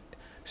trickier.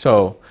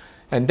 So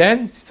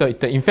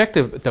in fact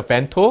the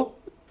Bento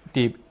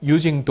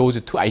using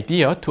those two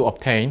ideas to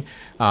obtain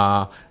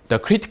the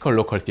critical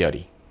local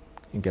theory.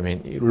 I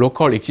mean,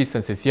 local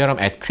existence theorem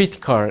at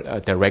critical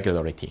the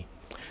regularity,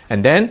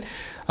 and then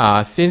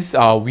since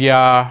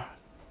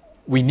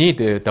we need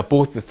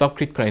both the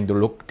subcritical and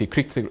the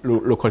critical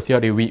local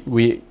theory,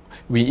 we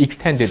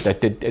extended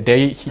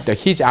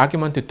his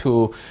argument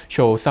to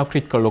show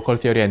subcritical local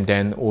theory, and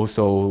then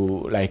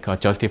also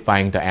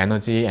justifying the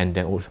energy and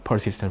then also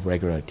persistent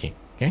regularity.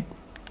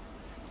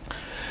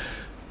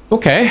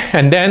 Okay,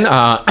 and then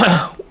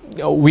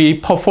we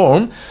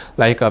perform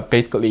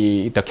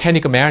basically the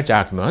Koenig marriage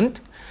argument.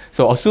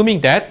 So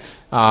assuming that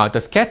the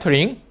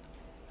scattering,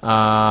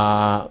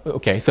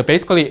 okay, so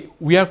basically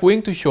we are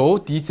going to show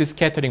this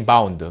scattering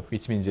bound,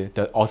 which means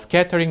that a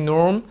scattering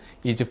norm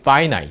is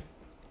finite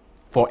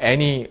for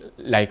any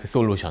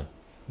solution.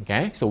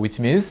 Okay, so which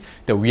means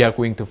that we are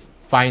going to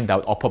find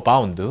out upper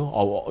bound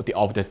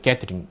of the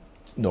scattering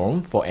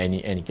norm for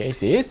any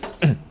cases.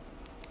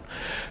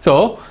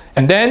 So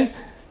and then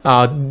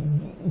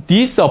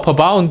this upper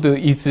bound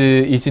is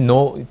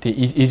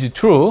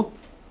true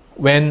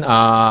when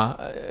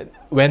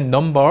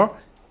number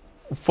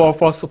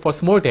for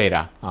small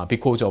data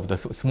because of the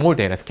small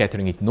data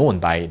scattering is known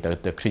by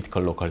the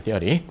critical local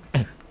theory.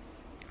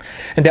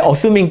 And then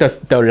assuming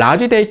the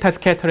large data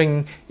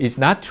scattering is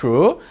not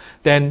true,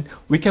 then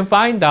we can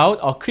find out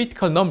a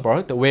critical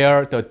number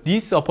where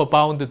this upper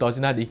bound does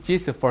not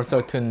exist for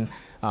certain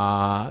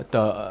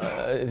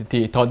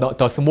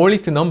the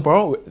smallest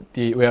number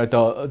where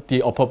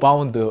the upper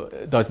bound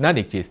does not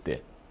exist.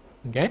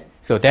 Okay,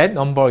 so that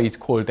number is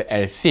called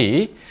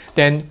LC.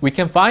 Then we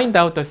can find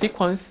out the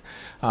sequence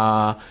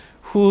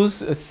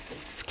whose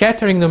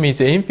scattering norm is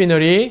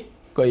infinity,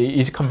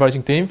 is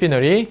converging to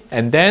infinity,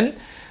 and then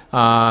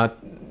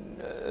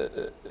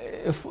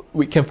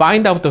we can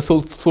find out the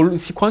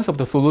sequence of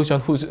the solution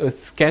whose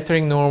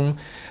scattering norm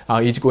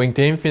is going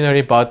to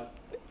infinity, but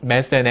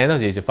mass and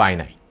energy is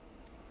finite,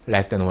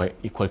 less than or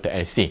equal to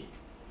LC.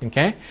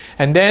 Okay,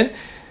 and then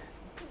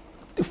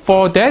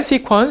for that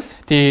sequence,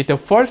 the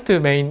first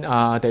main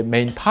the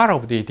main part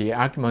of the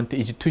argument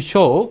is to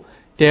show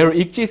there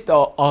exists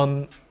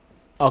a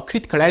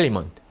critical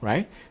element,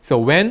 right? So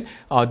when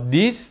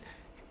these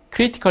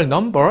critical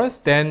numbers,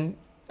 then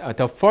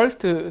the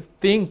first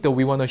thing that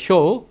we want to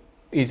show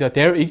is that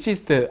there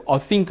exists a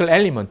single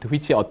element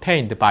which is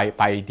attained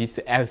by this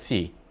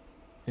LC.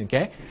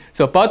 Okay,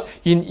 so but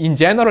in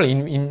general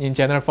in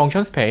general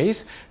function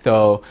space,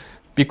 so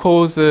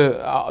because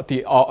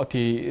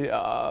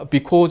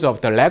because of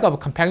the lack of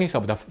compactness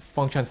of the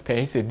function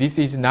space, this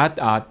is not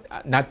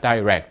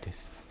direct.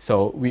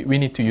 So we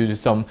need to use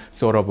some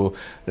sort of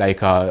like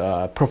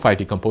profile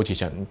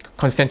decomposition,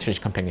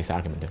 concentration compactness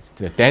argument.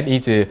 That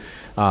is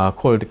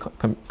called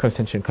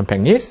concentration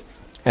compactness.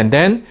 And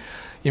then,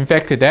 in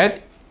fact,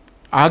 that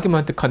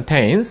argument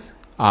contains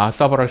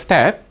several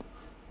steps.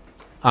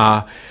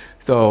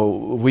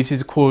 So which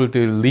is called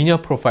linear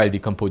profile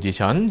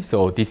decomposition.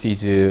 So this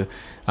is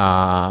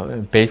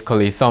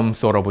basically some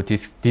sort of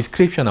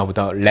description of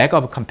the lack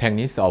of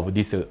compactness of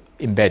this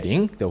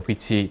embedding,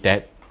 which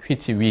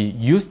we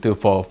used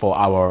for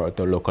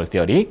the local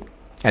theory,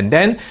 and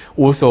then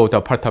also the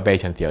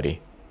perturbation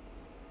theory,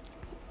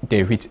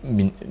 which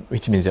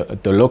means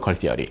the local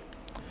theory.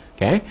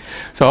 Okay,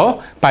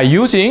 so by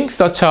using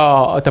such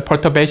the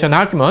perturbation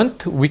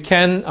argument, we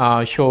can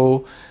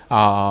show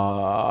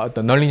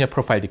the nonlinear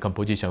profile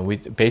decomposition,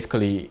 which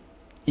basically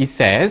it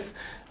says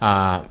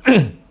how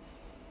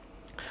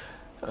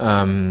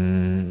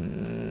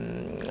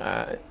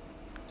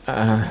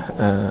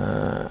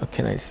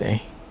can I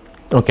say?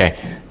 Okay,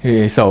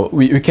 so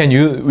we can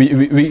use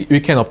we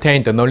can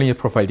obtain the nonlinear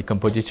profile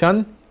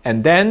decomposition,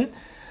 and then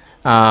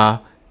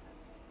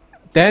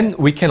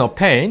we can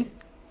obtain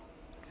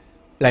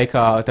like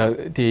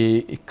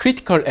the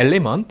critical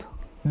element.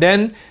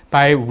 Then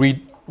by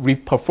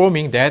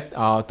reperforming that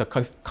the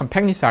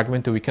compactness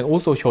argument, we can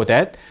also show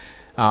that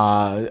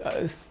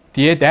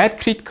that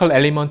critical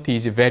element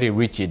is very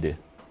rigid,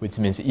 which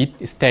means it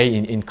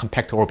stays in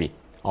compact orbit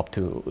up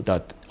to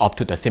the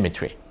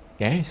symmetry.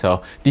 Okay,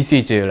 so this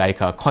is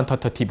like a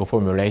quantitative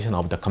formulation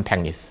of the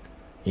compactness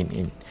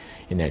in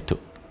L2.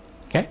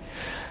 Okay,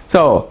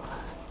 so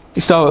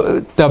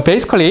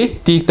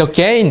basically the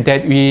gain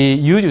that we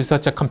use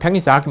such a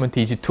compactness argument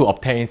is to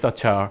obtain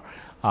such a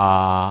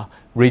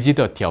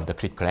rigidity of the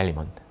critical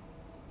element,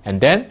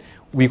 and then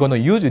we're going to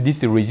use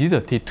this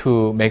rigidity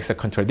to make a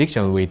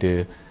contradiction with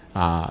the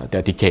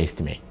decay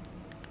estimate.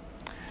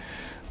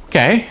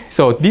 Okay,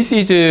 so this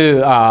is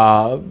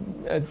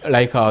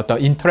like the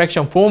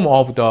interaction form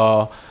of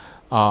the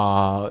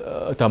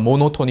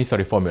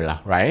monotonicity formula,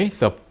 right?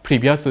 So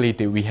previously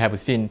we have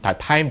seen the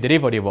time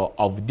derivative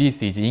of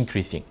this is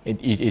increasing.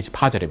 It is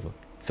positive.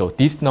 So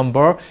this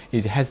number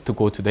has to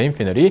go to the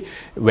infinity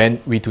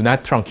when we do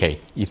not truncate,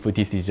 if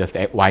this is just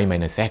y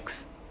minus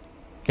x.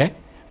 Okay,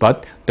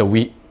 but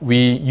we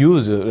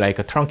use like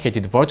a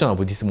truncated version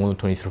of this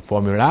monotonicity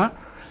formula,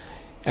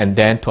 and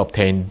then to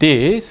obtain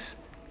this,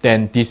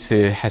 then this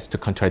has to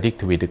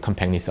contradict with the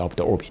compactness of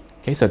the orbit.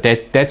 Okay, so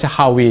that's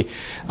how we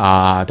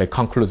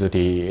conclude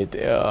the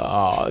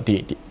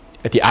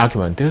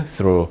argument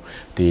through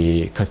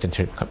the constant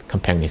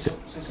compactness. So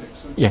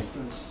yeah. Just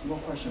a small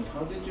question: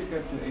 how did you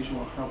get the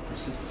H1 how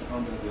persists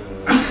under the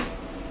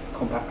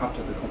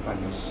after the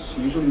compactness?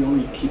 Usually, you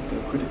only keep the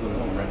critical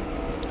norm, right?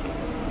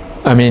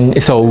 I mean,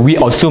 so we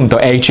assume the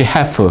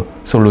HF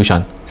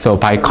solution. So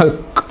by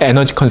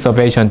energy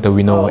conservation,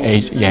 we know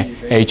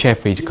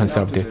HF is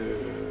conserved.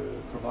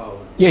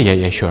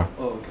 Yeah, sure.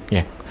 Oh, okay.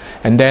 Yeah,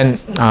 and then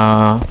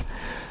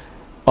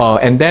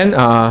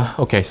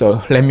okay.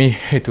 So let me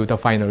do the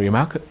final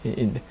remark.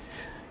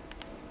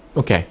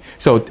 Okay,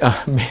 so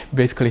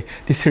basically,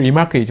 this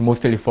remark is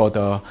mostly for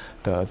the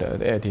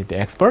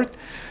expert.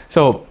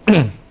 So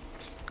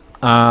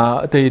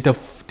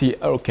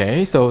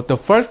okay. So the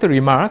first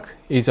remark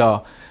is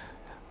in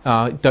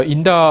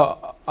the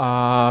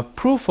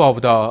proof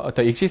of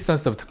the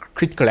existence of the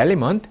critical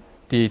element.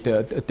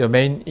 The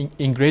main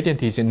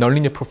ingredient is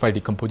nonlinear profile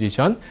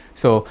decomposition.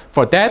 So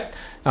for that,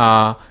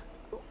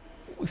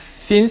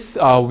 since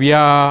we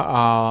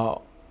are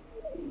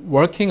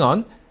working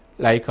on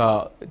like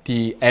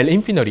the L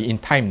infinity in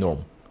time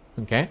norm,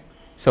 okay.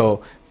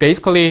 So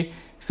basically,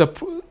 so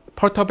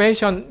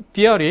perturbation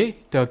theory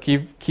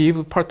give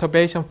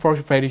perturbation for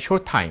very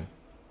short time,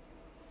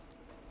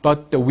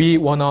 but we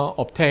wanna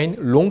obtain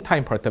long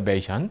time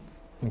perturbation,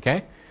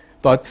 okay.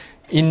 But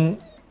in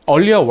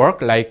earlier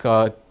work like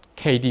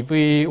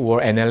KDV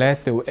or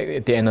NLS,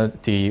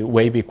 the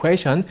wave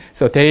equation,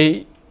 so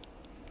they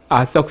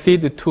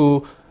succeed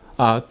to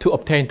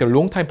obtain the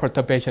long time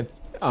perturbation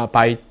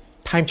by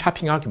time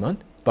chopping argument.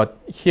 But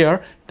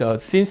here,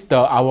 since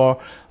the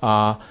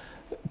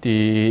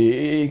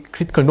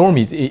critical norm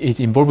is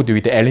involved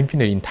with the L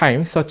infinity in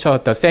time, such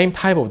the same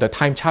type of the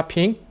time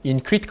chopping in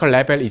critical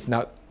level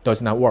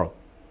does not work.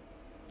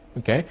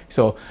 Okay,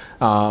 so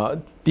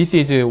this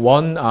is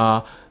one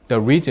the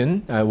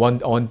reason,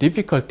 one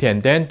difficulty,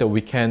 and then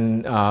we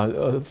can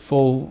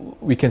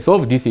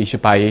solve this issue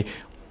by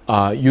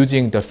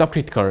using the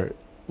subcritical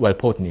well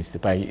potence.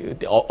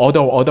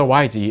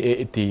 Otherwise,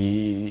 it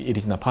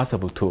is not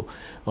possible to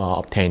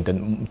obtain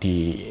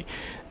the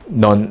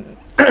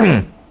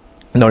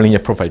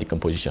nonlinear profile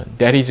decomposition.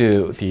 That is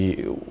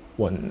the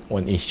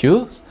one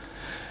issue,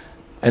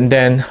 and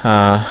then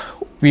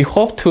we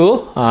hope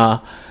to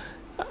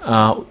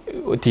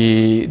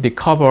the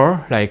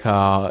cover like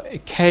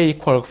k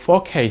equal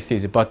 4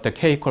 cases, but the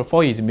k equal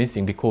 4 is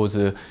missing because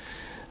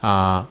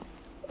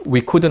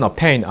we couldn't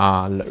obtain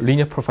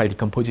linear profile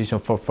decomposition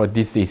for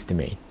this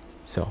estimate.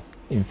 So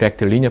in fact,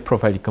 the linear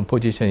profile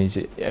decomposition is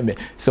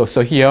so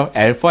here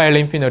alpha L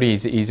infinity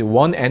is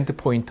one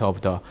endpoint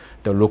of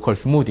the local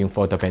smoothing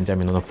for the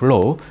Benjamin-Ono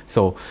flow.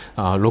 So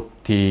look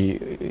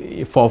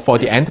for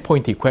the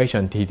endpoint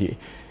equation, the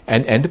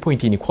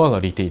endpoint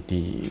inequality,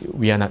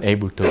 we are not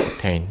able to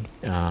obtain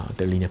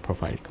the linear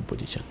profile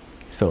decomposition.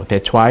 So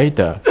that's why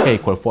the k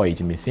equal 4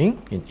 is missing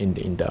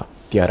in the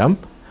theorem.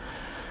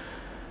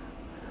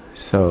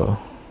 So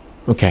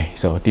okay,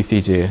 so this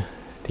is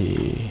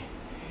the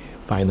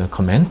final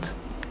comment,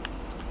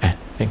 and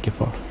thank you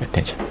for your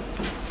attention.